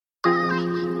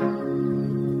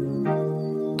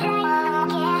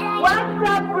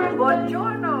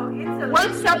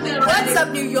What's up,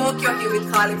 New York? You're here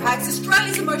with Kylie Pax,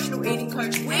 Australia's emotional eating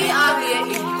coach. We are here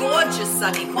in gorgeous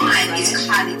sunny Queensland. Mine is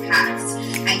Kylie Pax,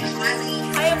 and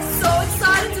Kylie. I am so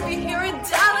excited to be here in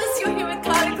Dallas. You're here with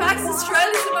Kylie Pax,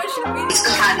 Australia's emotional eating coach.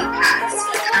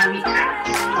 Kylie Pax,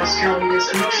 Australia's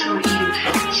emotional eating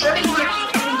coach.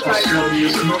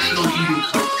 Australia's emotional eating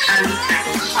coach.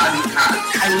 Kylie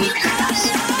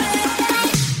Pax.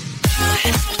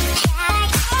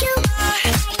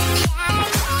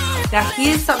 Now,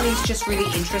 here's something that's just really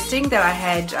interesting that I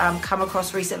had come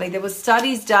across recently. There were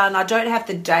studies done. I don't have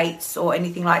the dates or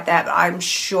anything like that, but I'm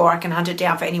sure I can hunt it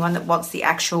down for anyone that wants the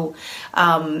actual,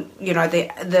 I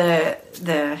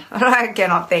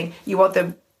cannot think. You want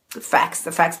the facts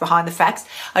behind the facts.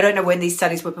 I don't know when these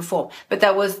studies were performed, but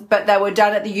they were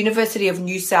done at the University of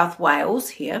New South Wales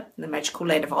here in the magical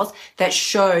land of Oz, that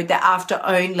showed that after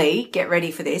only, get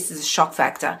ready for this, is a shock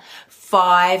factor,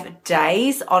 5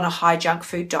 days on a high junk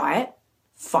food diet,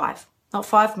 not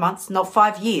 5 months, not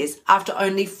 5 years, after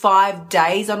only 5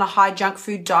 days on a high junk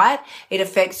food diet, it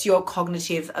affects your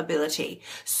cognitive ability.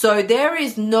 So there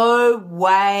is no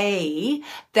way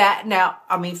that now,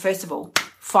 I mean, first of all,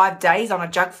 5 days on a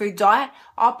junk food diet,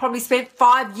 I've probably spent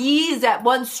 5 years at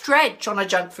one stretch on a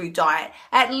junk food diet,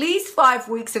 at least 5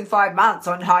 weeks and 5 months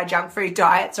on high junk food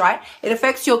diets, right? It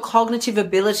affects your cognitive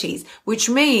abilities, which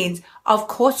means, of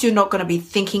course, you're not going to be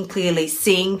thinking clearly,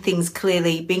 seeing things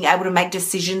clearly, being able to make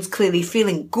decisions clearly,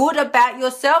 feeling good about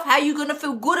yourself. How are you going to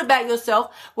feel good about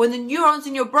yourself when the neurons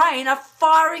in your brain are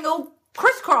firing all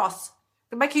crisscross?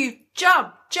 They make you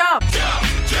jump.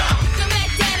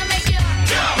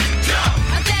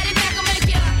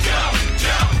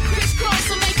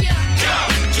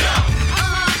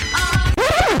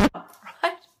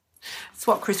 That's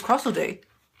what crisscross will do.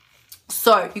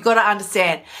 So you got to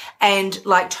understand, and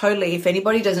like totally, if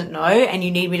anybody doesn't know and you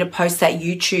need me to post that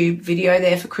YouTube video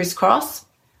there for crisscross,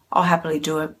 I'll happily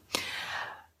do it.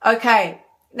 Okay.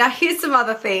 Now here's some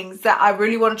other things that I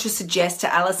really wanted to suggest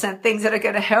to Alison, things that are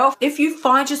going to help. If you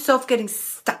find yourself getting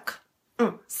stuck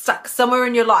somewhere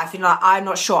in your life, you're like, I'm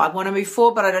not sure. I want to move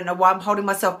forward, but I don't know why I'm holding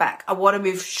myself back. I want to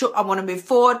move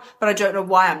forward, but I don't know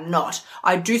why I'm not.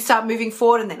 I do start moving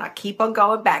forward and then I keep on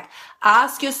going back.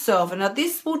 Ask yourself, and now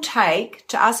this will take,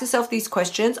 to ask yourself these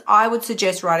questions, I would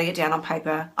suggest writing it down on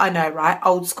paper. I know, right?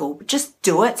 Old school, but just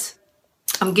do it.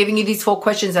 I'm giving you these 4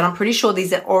 questions and I'm pretty sure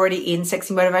these are already in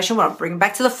Sexy Motivation. Well, I'll bring them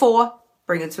back to the 4.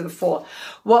 Bring it to the 4.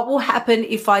 What will happen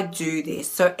if I do this?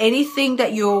 So anything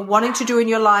that you're wanting to do in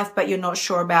your life, but you're not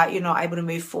sure about, you're not able to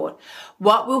move forward.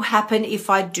 What will happen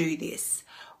if I do this?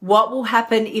 What will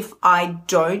happen if I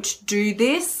don't do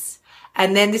this?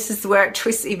 And then this is where it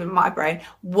twists even my brain.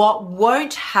 What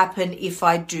won't happen if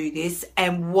I do this?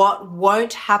 And what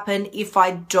won't happen if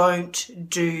I don't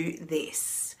do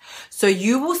this? So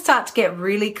you will start to get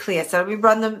really clear. So let me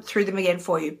run through them again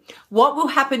for you. What will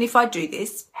happen if I do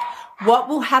this? What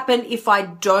will happen if I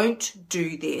don't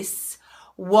do this?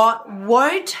 What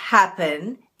won't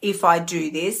happen if I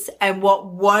do this? And what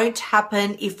won't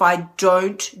happen if I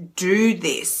don't do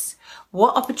this?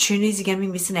 What opportunities are you going to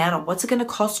be missing out on? What's it going to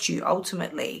cost you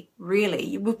ultimately?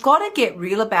 Really, we've got to get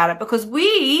real about it, because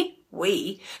we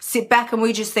sit back and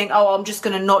we just think, oh, I'm just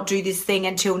going to not do this thing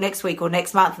until next week or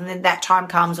next month. And then that time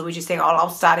comes and we just think, oh, I'll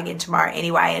start again tomorrow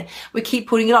anyway. And we keep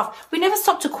putting it off. We never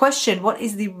stop to question, what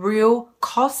is the real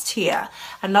cost here?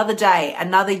 Another day,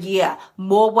 another year,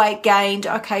 more weight gained.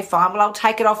 Okay, fine. Well, I'll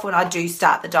take it off when I do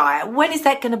start the diet. When is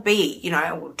that going to be?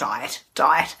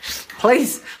 Diet,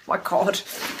 please. My God,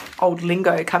 old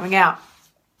lingo coming out.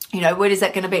 When is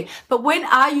that going to be? But when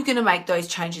are you going to make those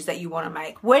changes that you want to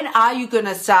make? When are you going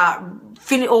to start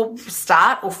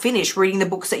or finish reading the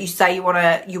books that you say you want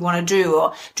to do,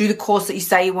 or do the course that you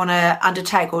say you want to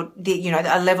undertake, or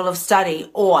a level of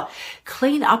study, or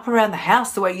clean up around the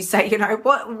house the way you say,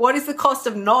 what is the cost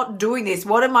of not doing this?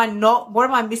 What am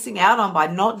I missing out on by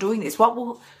not doing this? What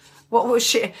will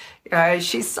she,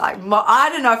 she's like, I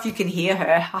don't know if you can hear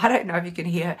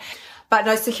her. But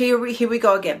no, so here we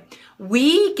go again.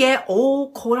 We get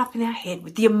all caught up in our head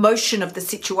with the emotion of the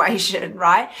situation,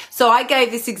 right? So I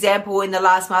gave this example in the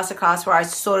last masterclass where I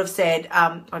sort of said,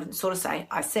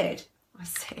 I said,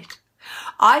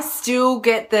 I still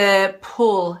get the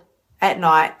pull at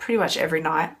night, pretty much every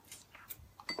night.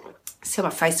 See how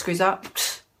my face screws up?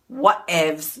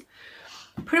 Whatevs.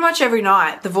 Pretty much every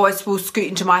night, the voice will scoot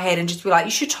into my head and just be like,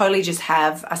 you should totally just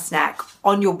have a snack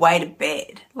on your way to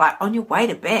bed. Like, on your way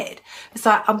to bed. It's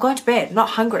like, I'm going to bed, not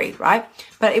hungry, right?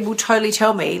 But it will totally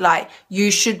tell me, like,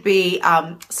 you should be,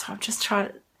 so I'm just trying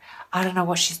to, I don't know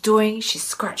what she's doing. She's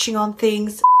scratching on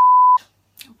things.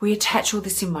 we attach all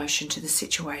this emotion to the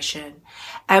situation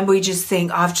and we just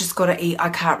think, I've just got to eat, I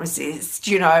can't resist,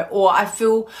 you know, or I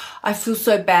feel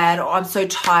so bad, or I'm so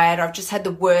tired, I've just had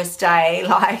the worst day,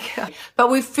 but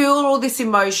we feel all this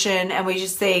emotion and we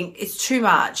just think it's too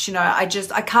much, you know, I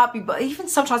can't be, but even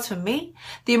sometimes for me,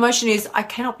 the emotion is I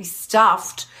cannot be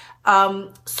stuffed,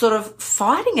 sort of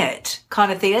fighting it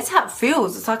kind of thing. That's how it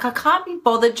feels. It's like, I can't be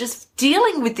bothered just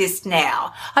dealing with this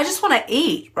now. I just want to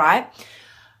eat, right?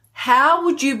 How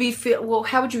would you be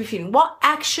feeling? What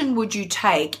action would you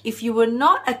take if you were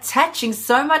not attaching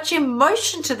so much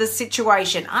emotion to the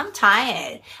situation? I'm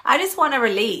tired. I just want to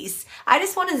release. I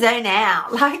just want to zone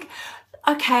out. Like,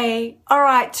 okay, all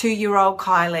right, 2-year-old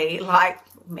Kylie, like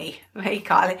me,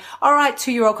 Kylie. All right,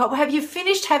 2-year-old Kylie. Well, have you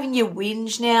finished having your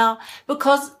whinge now?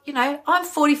 Because, you know, I'm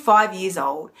 45 years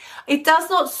old. It does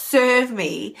not serve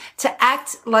me to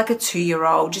act like a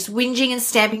 2-year-old, just whinging and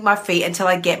stamping my feet until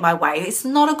I get my way. It's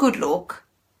not a good look.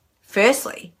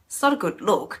 Firstly, it's not a good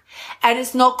look. And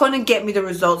it's not going to get me the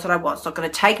results that I want. It's not going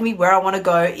to take me where I want to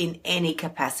go in any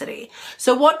capacity.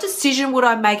 So what decision would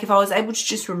I make if I was able to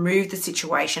just remove the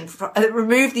situation,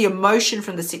 remove the emotion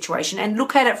from the situation and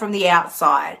look at it from the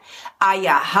outside? Are you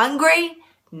hungry?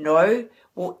 No.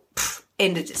 Well,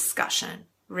 end of discussion.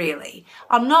 Really?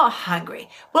 I'm not hungry.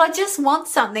 Well, I just want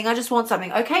something.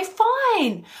 Okay,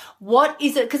 fine. What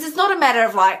is it? Because it's not a matter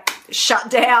of like shut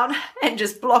down and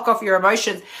just block off your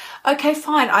emotions. Okay,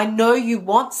 fine. I know you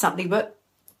want something, but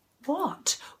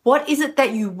what? What is it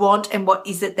that you want and what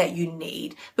is it that you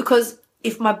need? Because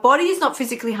if my body is not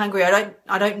physically hungry,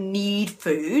 I don't need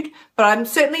food, but I'm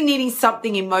certainly needing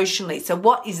something emotionally. So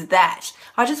what is that?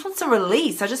 I just want some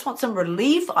release. I just want some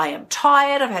relief. I am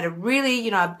tired. I've had a really,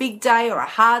 you know, a big day or a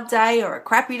hard day or a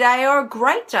crappy day or a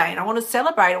great day and I want to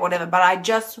celebrate or whatever, but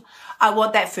I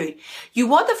want that food. You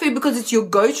want the food because it's your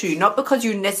go-to, not because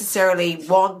you necessarily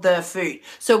want the food.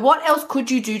 So what else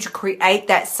could you do to create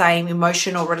that same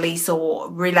emotional release or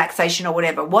relaxation or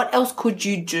whatever? What else could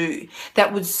you do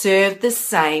that would serve the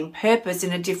same purpose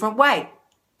in a different way?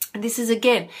 And this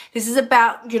is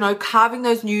about, you know, carving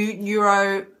those new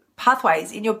neuro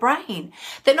pathways in your brain.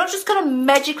 They're not just going to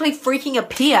magically freaking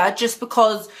appear just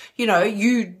because, you know,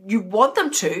 you want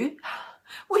them to.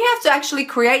 We have to actually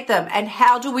create them. And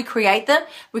how do we create them?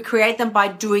 We create them by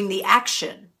doing the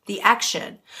action.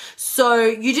 So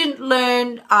you didn't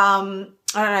learn,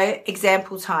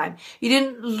 example time. You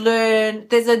didn't learn,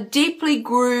 there's a deeply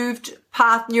grooved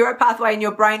neuro pathway in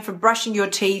your brain for brushing your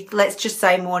teeth, let's just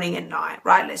say morning and night,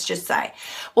 right? Let's just say.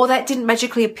 Well, that didn't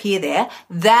magically appear there.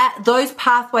 Those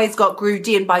pathways got grooved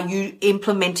in by you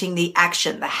implementing the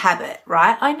action, the habit,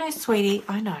 right? I know, sweetie.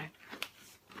 I know.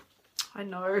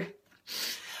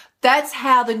 That's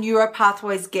how the neuro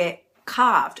pathways get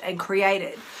carved and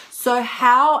created. So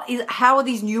how are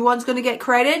these new ones going to get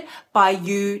created? By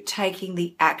you taking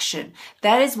the action.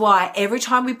 That is why every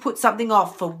time we put something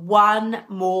off for one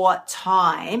more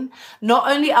time, not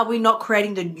only are we not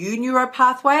creating the new neuro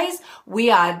pathways,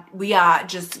 we are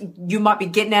just, you might be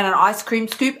getting out an ice cream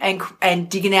scoop and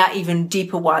digging out even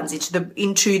deeper ones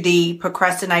into the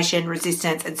procrastination,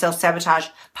 resistance and self-sabotage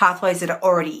pathways that are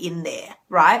already in there,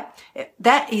 right?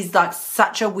 That is like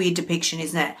such a weird depiction,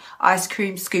 isn't it? Ice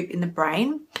cream scoop in the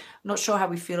brain. I'm not sure how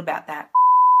we feel about that.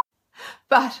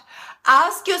 But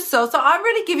ask yourself, so I'm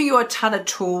really giving you a ton of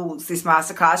tools this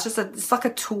masterclass. It's like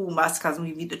a tool masterclass. I'm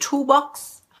giving you the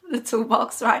toolbox,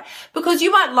 right? Because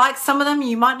you might like some of them,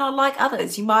 you might not like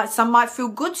others. Some might feel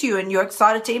good to you and you're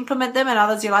excited to implement them, and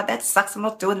others you're like, that sucks, I'm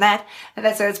not doing that. And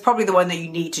it's probably the one that you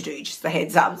need to do. Just the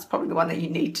heads up, it's probably the one that you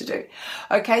need to do.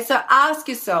 Okay, so ask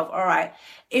yourself, all right,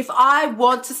 if I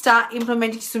want to start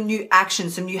implementing some new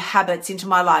actions, some new habits into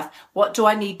my life, what do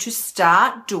I need to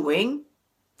start doing?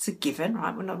 It's a given,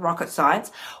 right? We're not rocket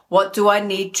science. What do I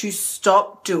need to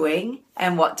stop doing?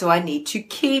 And what do I need to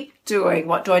keep doing?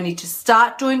 What do I need to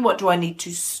start doing? What do I need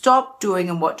to stop doing?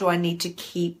 And what do I need to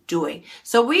keep doing?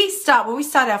 So when we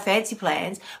start our fancy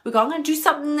plans, we go, I'm going to do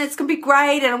something that's going to be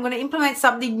great and I'm going to implement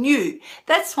something new.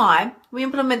 That's fine. We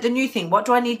implement the new thing. What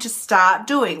do I need to start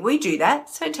doing? We do that.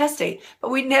 It's fantastic.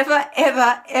 But we never,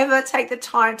 ever, ever take the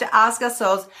time to ask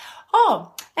ourselves,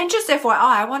 oh, and just FYI,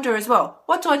 I wonder as well,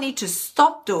 what do I need to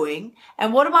stop doing?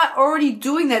 And what am I already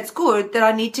doing that's good that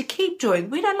I need to keep doing?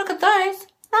 We don't look at those.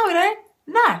 No, we don't.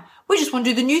 No, we just want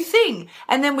to do the new thing.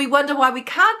 And then we wonder why we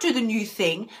can't do the new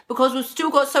thing because we've still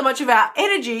got so much of our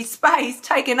energy, space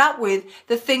taken up with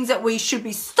the things that we should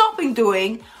be stopping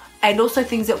doing and also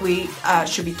things that we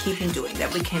should be keeping doing,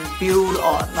 that we can build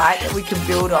on, right? That we can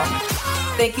build on.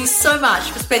 Thank you so much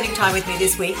for spending time with me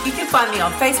this week. You can find me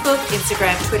on Facebook,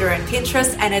 Instagram, Twitter, and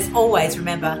Pinterest. And as always,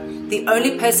 remember, The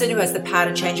only person who has the power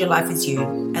to change your life is you.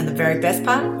 And the very best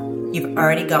part, you've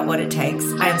already got what it takes.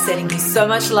 I am sending you so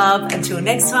much love. Until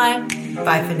next time,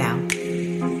 bye for now.